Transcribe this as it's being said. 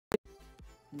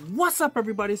What's up,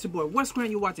 everybody? It's your boy Wes Grant.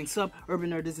 You're watching Sub Urban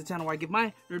Nerd. This is the channel where I give my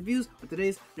nerd reviews. But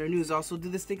today's nerd news, also do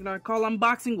this thing that I call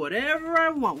unboxing whatever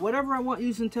I want,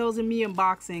 using Tails and me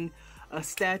unboxing a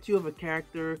statue of a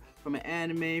character from an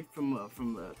anime, from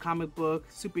a comic book,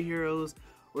 superheroes,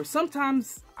 or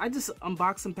sometimes I just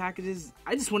unbox some packages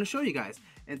I just want to show you guys.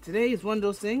 And today is one of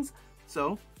those things.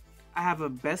 So I have a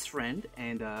best friend,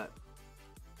 and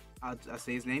I'll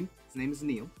say his name. His name is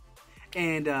Neil,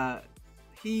 and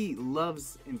he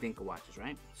loves Invicta watches,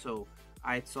 right? So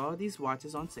I saw these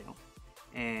watches on sale,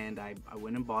 and I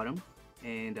went and bought them,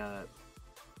 and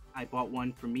I bought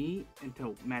one for me and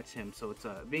to match him. So it's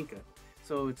a Invicta.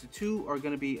 So it's two are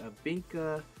gonna be a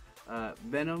Invicta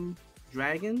Venom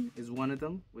Dragon is one of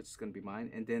them, which is gonna be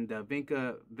mine, and then the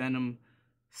Invicta Venom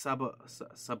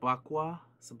Sabaqua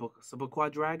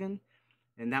Dragon,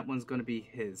 and that one's gonna be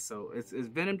his. So it's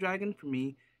Venom Dragon for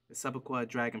me, the Sabaqua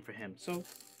Dragon for him. So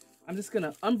I'm just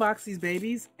gonna unbox these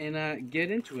babies and get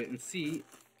into it and see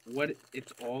what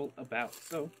it's all about.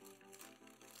 So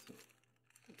let's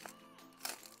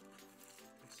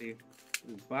see.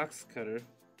 Ooh, box cutter.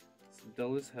 It's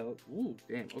dull as hell. Ooh,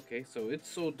 damn. Okay, so it's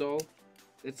so dull.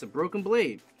 It's a broken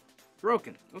blade.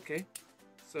 Broken. Okay.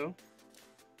 So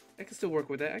I can still work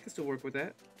with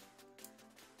that.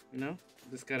 You know,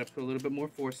 just gotta put a little bit more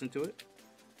force into it.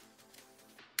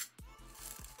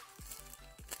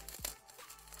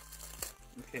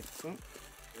 Okay, so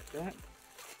with that,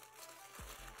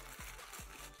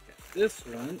 got this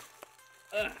one.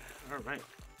 All right.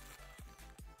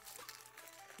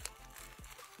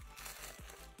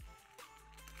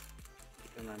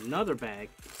 And another bag.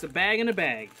 It's a bag in a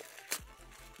bag,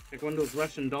 like one of those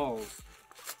Russian dolls.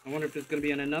 I wonder if it's gonna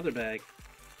be in another bag.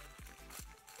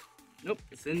 Nope,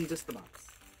 it's in just the box.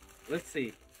 Let's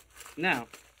see. Now,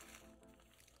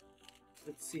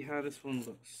 let's see how this one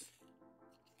looks.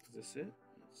 Is this it?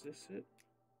 Is this it?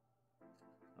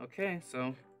 Okay,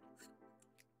 so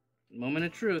moment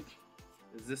of truth.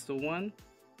 Is this the one?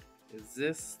 Is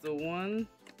this the one?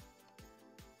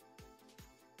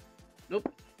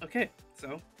 Nope. Okay,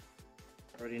 so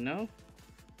I already know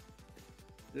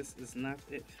this is not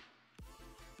it.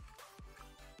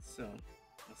 So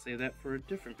I'll save that for a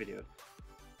different video.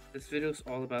 This video is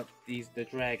all about the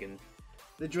dragon.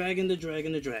 The dragon.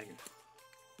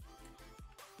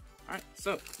 Alright,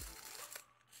 so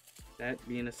that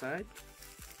being aside,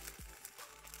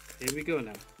 here we go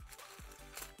now.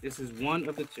 This is one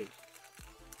of the two.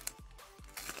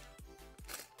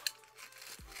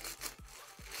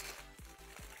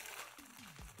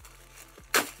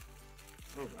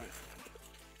 Alright.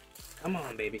 Come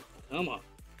on, baby. Come on.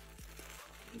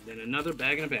 And then another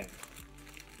bag in a bag.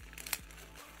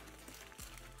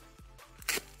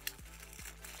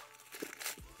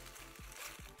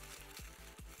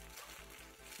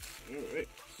 Alright,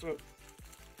 so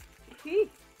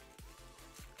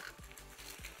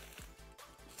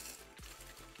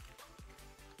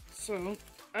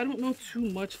I don't know too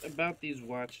much about these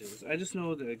watches. I just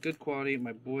know they're good quality.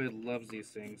 My boy loves these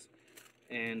things,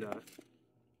 and I'm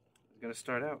gonna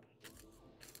start out.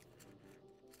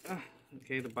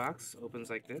 Okay, the box opens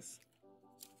like this,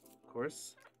 of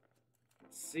course.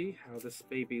 Let's see how this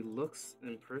baby looks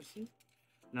in person.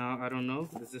 Now, I don't know,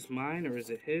 is this mine or is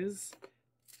it his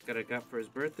that I got for his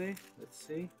birthday? Let's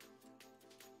see.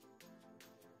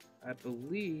 I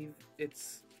believe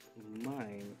it's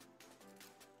mine.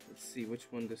 Let's see which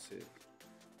one this is.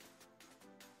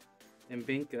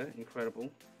 Invicta,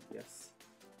 incredible, yes.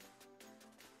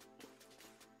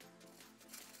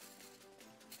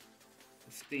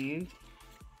 Steamed.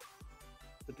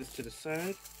 Put this to the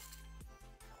side,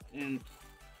 and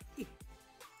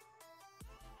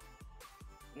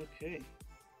okay.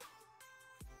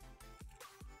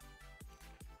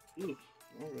 Ooh,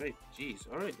 all right, geez,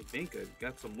 all right. The Invicta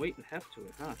got some weight and heft to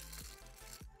it, huh?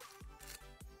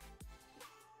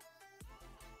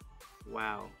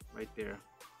 Wow, right there.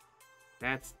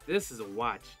 This is a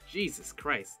watch. Jesus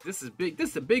Christ, this is big. This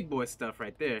is the big boy stuff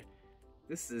right there.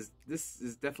 This is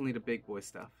definitely the big boy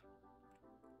stuff.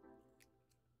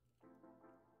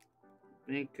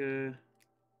 I think I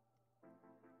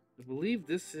believe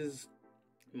this is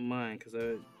mine because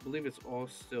I believe it's all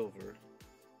silver,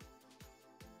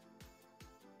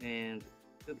 and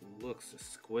it looks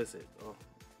exquisite. Oh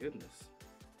goodness.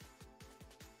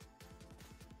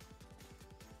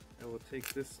 I will take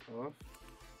this off.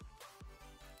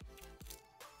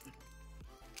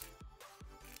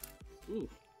 Ooh.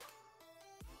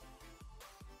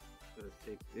 So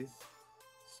take this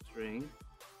string.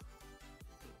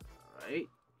 Alright.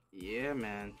 Yeah,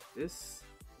 man. This,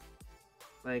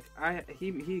 like,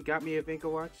 he got me a Invicta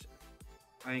watch.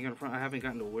 I ain't gonna front, I haven't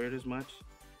gotten to wear it as much.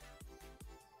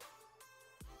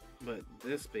 But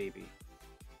this baby.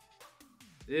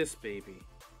 This baby.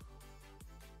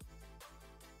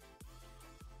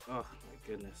 Oh my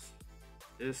goodness.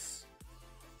 This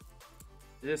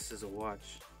is a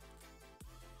watch.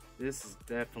 This is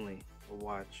definitely a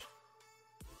watch.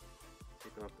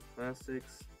 Take off the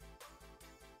plastics.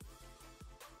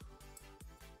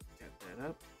 Got that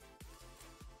up.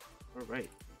 Alright,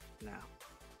 now.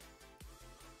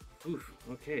 Oof,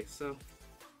 okay, so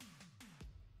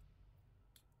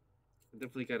I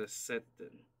definitely got a set then.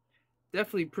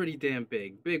 Definitely pretty damn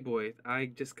big. Big boy. I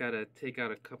just gotta take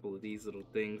out a couple of these little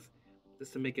things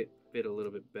just to make it fit a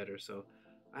little bit better. So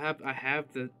I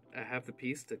have the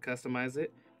piece to customize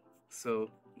it. So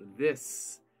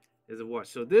this is a watch.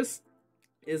 So this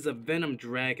is a Venom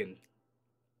dragon,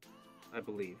 I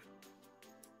believe.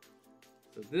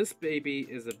 So this baby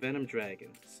is a Venom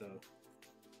dragon. So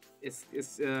it's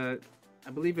I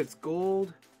believe it's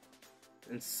gold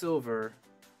and silver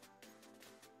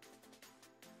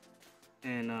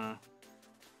and right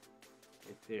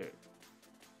there.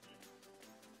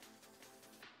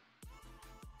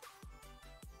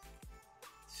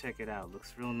 Check it out.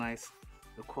 Looks real nice.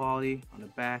 The quality on the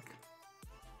back.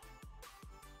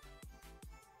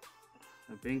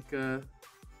 Invicta.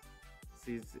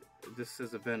 See, this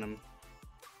says a Venom.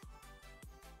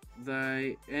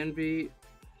 The envy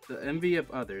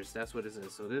of others. That's what it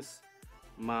is. So this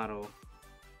model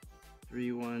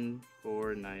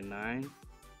 31499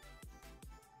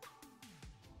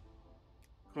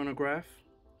 chronograph.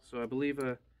 So I believe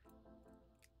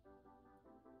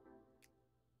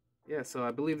yeah. So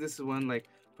I believe this is one like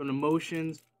from the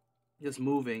motions, just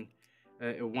moving,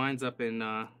 it winds up in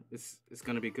it's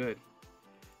gonna be good.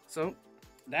 So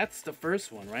that's the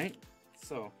first one, right?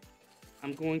 So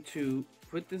I'm going to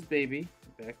put this baby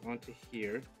back onto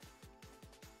here.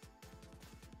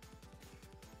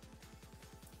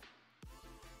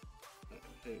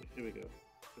 Here we go.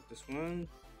 Put this one,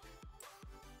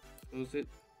 close it,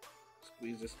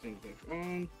 squeeze this thing back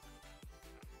on,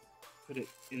 put it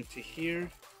into here,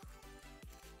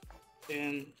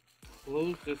 and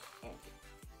close this up.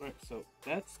 Right, so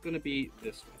that's gonna be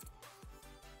this one.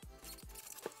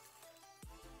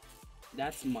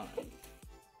 That's mine.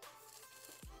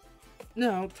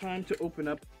 Now, time to open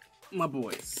up my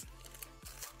boys.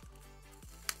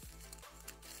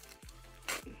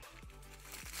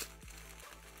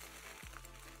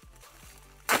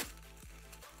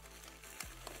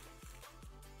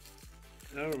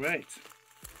 All right,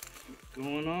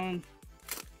 going on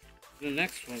to the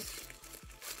next one.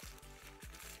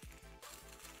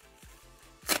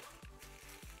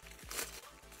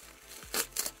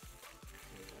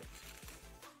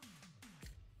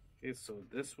 Okay, so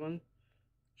this one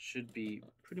should be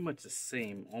pretty much the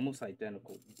same, almost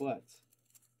identical, but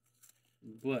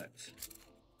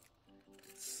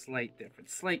slight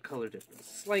difference, slight color difference,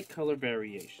 slight color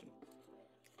variation.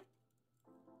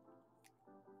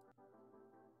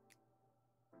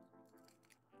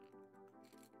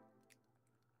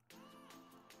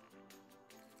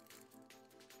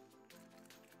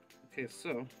 Okay,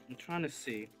 so I'm trying to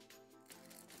see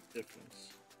the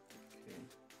difference. Okay.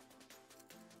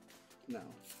 Now,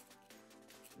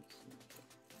 let's see.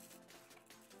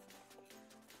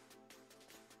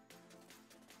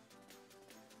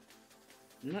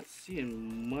 I'm not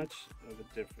seeing much of a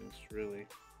difference, really.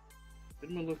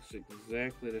 Venom looks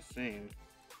exactly the same.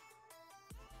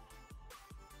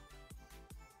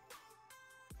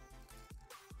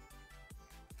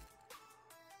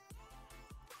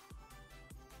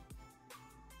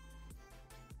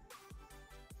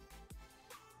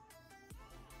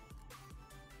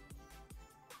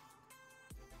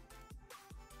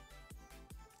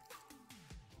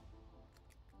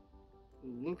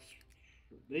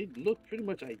 They look pretty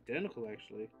much identical,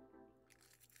 actually.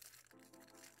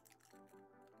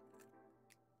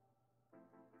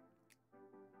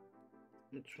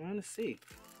 I'm trying to see.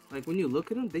 Like, when you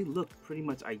look at them, they look pretty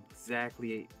much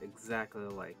exactly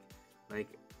alike. Like,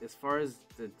 as far as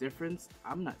the difference,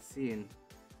 I'm not seeing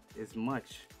as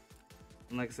much.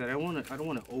 And like I said, I don't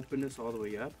want to open this all the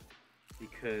way up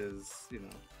because, you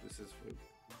know, this is for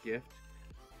gift.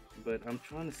 But I'm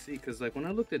trying to see, because like when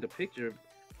I looked at the picture,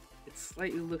 it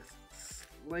slightly looks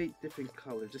slight different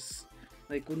color. Just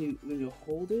like when you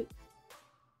hold it,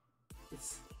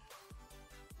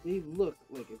 they look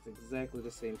like it's exactly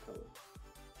the same color.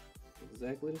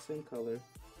 Exactly the same color.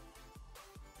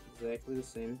 Exactly the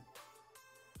same.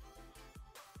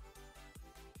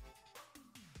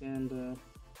 And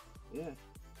yeah.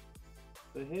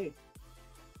 But hey,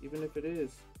 even if it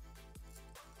is,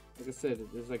 like I said,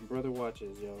 it's like brother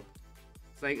watches, yo.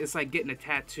 It's like getting a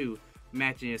tattoo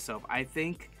matching yourself. I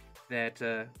think that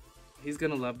he's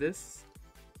gonna love this.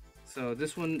 So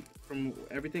this one, from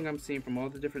everything I'm seeing from all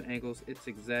the different angles, it's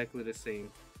exactly the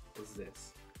same as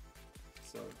this.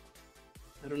 So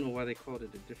I don't know why they called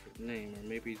it a different name, or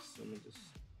maybe someone just.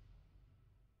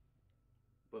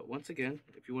 But once again,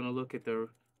 if you want to look at the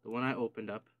one I opened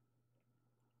up,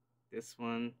 this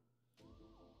one,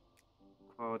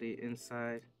 quality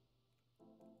inside.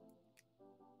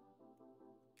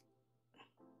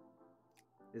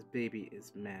 This baby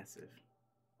is massive.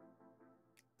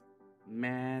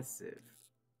 Massive.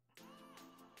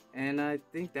 And I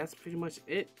think that's pretty much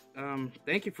it.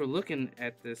 Thank you for looking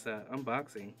at this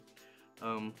unboxing.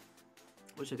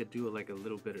 Wish I could do like a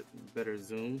little bit better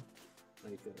zoom.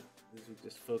 Like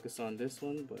just focus on this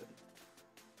one, but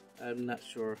I'm not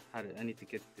sure how to. I need to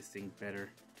get this thing better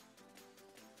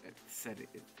at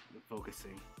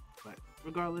focusing. But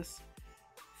regardless,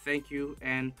 thank you.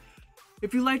 And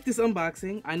if you like this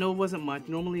unboxing, I know it wasn't much.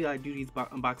 Normally I do these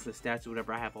unboxing of stats or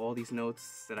whatever. I have all these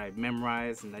notes that I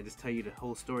memorized and I just tell you the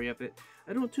whole story of it.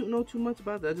 I don't know too much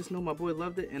about it. I just know my boy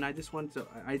loved it, and I just wanted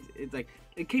to.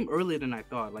 It came earlier than I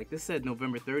thought. Like this said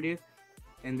November 30th,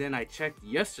 and then I checked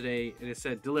yesterday and it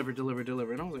said deliver,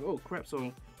 and I was like, oh crap!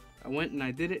 So I went and I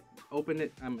did it, opened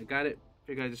it, I got it.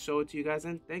 Figured I'd just show it to you guys.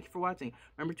 And thank you for watching.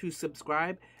 Remember to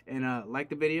subscribe and like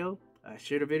the video,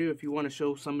 share the video if you want to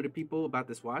show some of the people about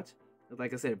this watch.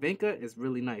 Like I said, Invicta is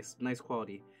really nice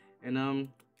quality. And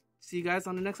see you guys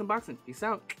on the next unboxing. Peace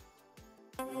out.